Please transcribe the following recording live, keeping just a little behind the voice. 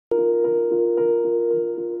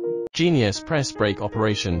Genius Press Brake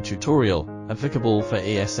Operation Tutorial, applicable for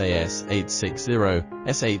ESA S860,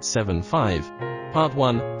 S875. Part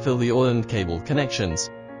 1, Fill the oil and cable connections.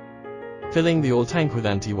 Filling the oil tank with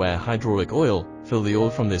anti-wear hydraulic oil, fill the oil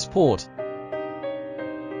from this port.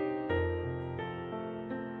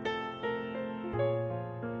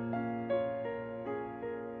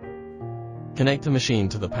 Connect the machine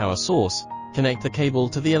to the power source. Connect the cable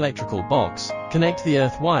to the electrical box. Connect the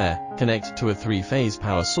earth wire. Connect to a 3-phase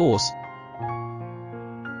power source.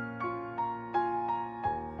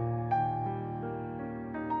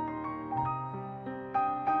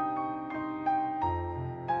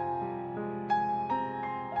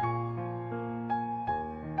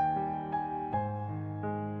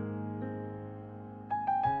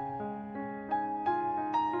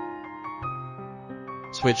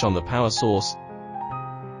 Switch on the power source.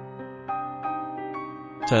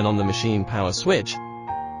 Turn on the machine power switch.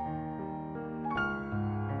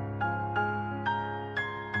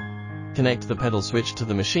 Connect the pedal switch to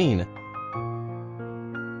the machine.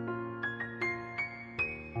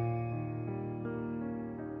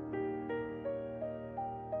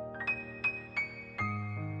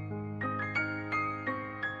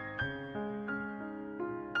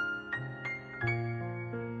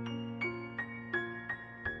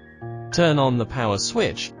 Turn on the power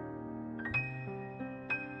switch.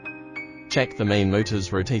 Check the main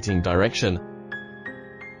motor's rotating direction.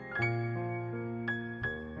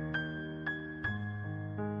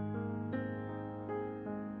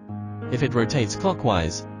 If it rotates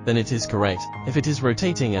clockwise, then it is correct. If it is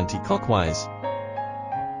rotating anti-clockwise,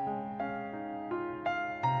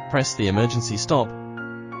 press the emergency stop.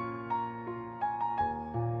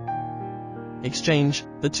 Exchange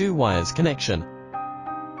the 2 wires connection.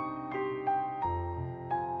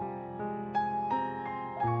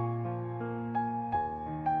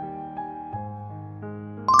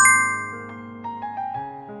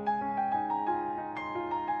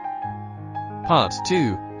 Part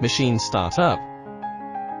 2, Machine Startup.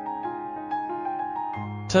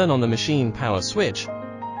 Turn on the machine power switch.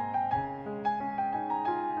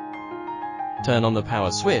 Turn on the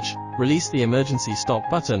power switch, release the emergency stop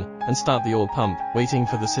button, and start the oil pump, waiting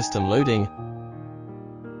for the system loading.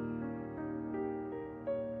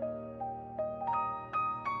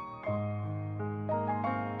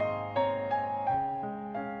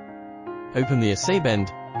 Open the EsaBend.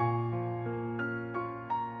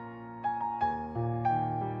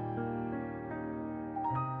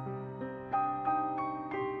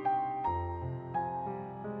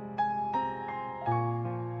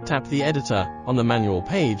 Tap the editor. On the manual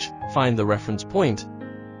page, find the reference point.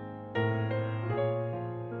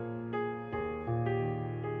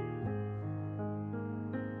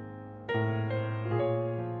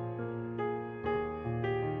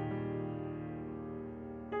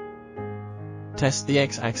 Test the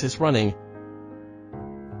X-axis running.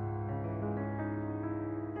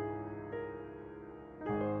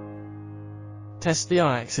 Test the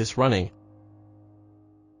Y-axis running.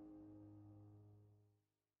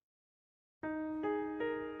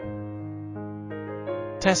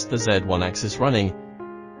 Test the Z1 axis running.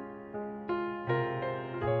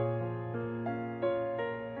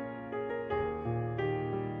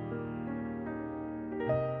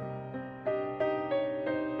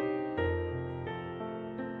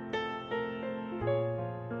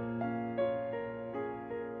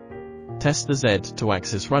 Test the Z2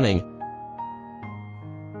 axis running.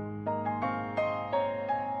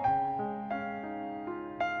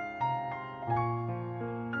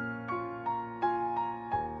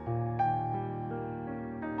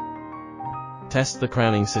 Test the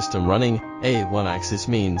crowning system running. A1 axis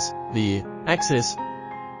means the axis.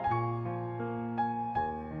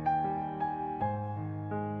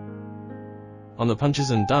 On the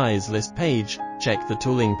punches and dies list page, check the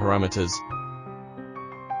tooling parameters.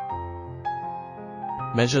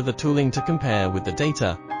 Measure the tooling to compare with the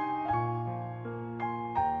data.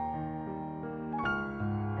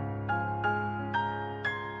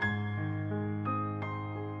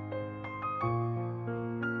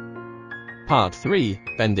 Part 3,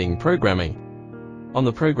 Bending Programming. On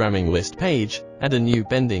the Programming List page, add a new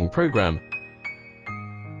bending program.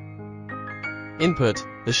 Input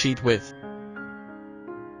the sheet width.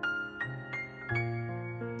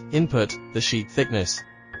 Input the sheet thickness.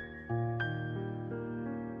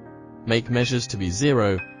 Make measures to be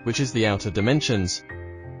 0, which is the outer dimensions.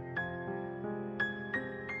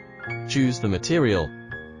 Choose the material.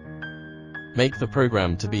 Make the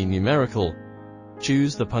program to be numerical.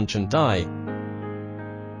 Choose the punch and die.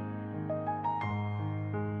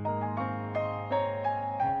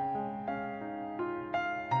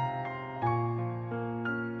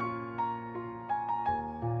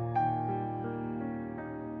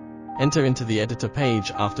 Enter into the editor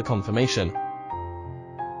page after confirmation.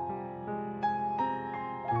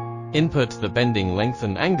 Input the bending length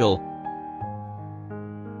and angle.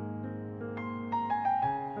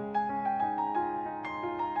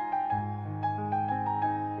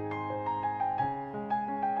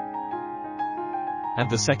 At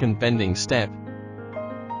the second bending step,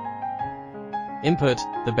 input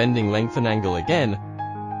the bending length and angle again.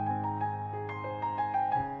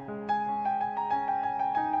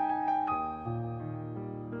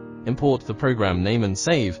 Import the program name and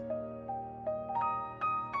save.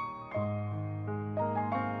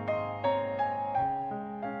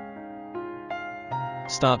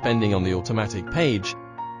 Start bending on the automatic page.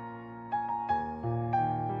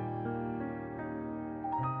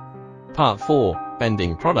 Part 4.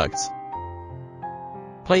 Bending products.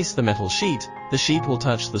 Place the metal sheet. The sheet will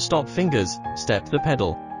touch the stop fingers. Step the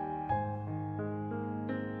pedal.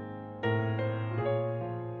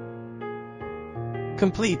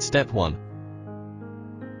 Complete step 1.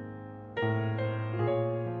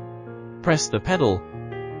 Press the pedal.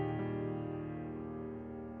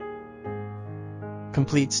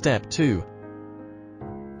 Complete step 2.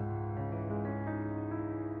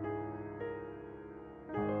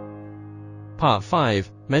 Part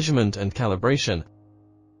 5. Measurement and calibration.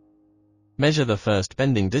 Measure the first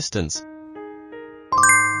bending distance.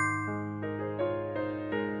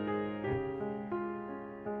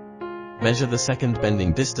 Measure the second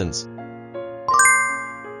bending distance.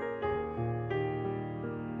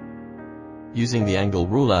 Using the angle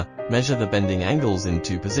ruler, measure the bending angles in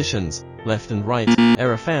 2 positions, left and right.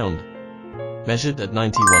 Error found. Measured at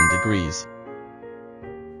 91 degrees.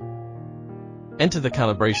 Enter the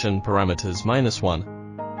calibration parameters -1.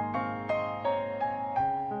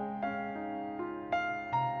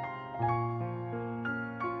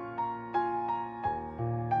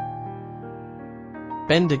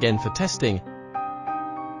 Bend again for testing.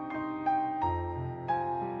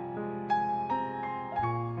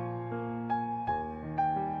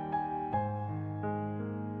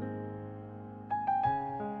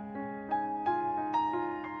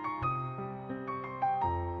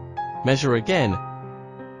 Measure again.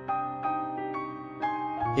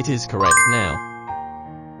 It is correct now.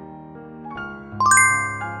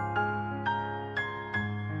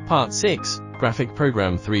 Part 6. Graphic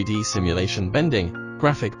Program 3D Simulation Bending.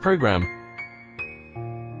 Graphic Program.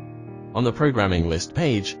 On the programming list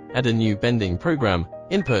page, add a new bending program.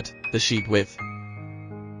 Input the sheet width.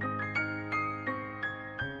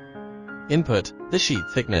 Input the sheet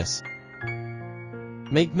thickness.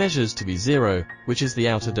 Make measures to be 0, which is the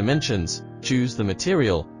outer dimensions. Choose the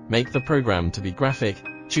material. Make the program to be graphic.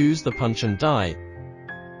 Choose the punch and die.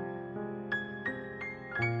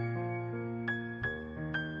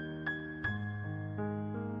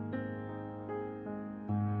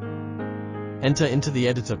 Enter into the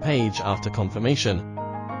editor page after confirmation.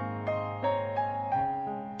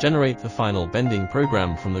 Generate the final bending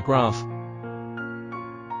program from the graph.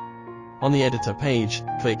 On the editor page,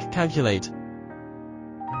 click Calculate.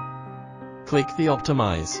 Click the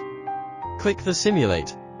Optimize. Click the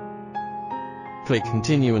Simulate. Click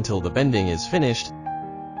Continue until the bending is finished.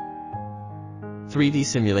 3D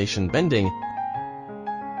Simulation Bending.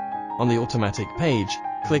 On the automatic page,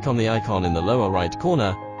 click on the icon in the lower right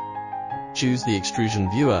corner. Choose the Extrusion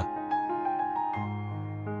Viewer.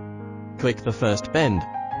 Click the first bend.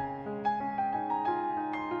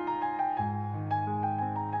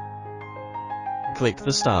 Click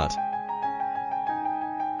the Start.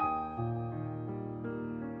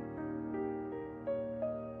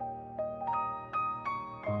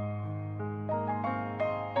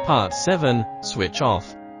 Part 7. Switch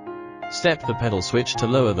off. Step the pedal switch to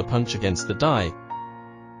lower the punch against the die.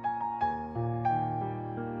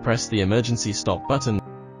 Press the emergency stop button.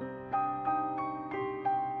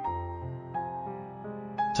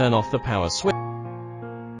 Turn off the power switch.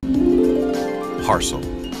 HARSLE.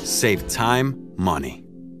 Save time, money.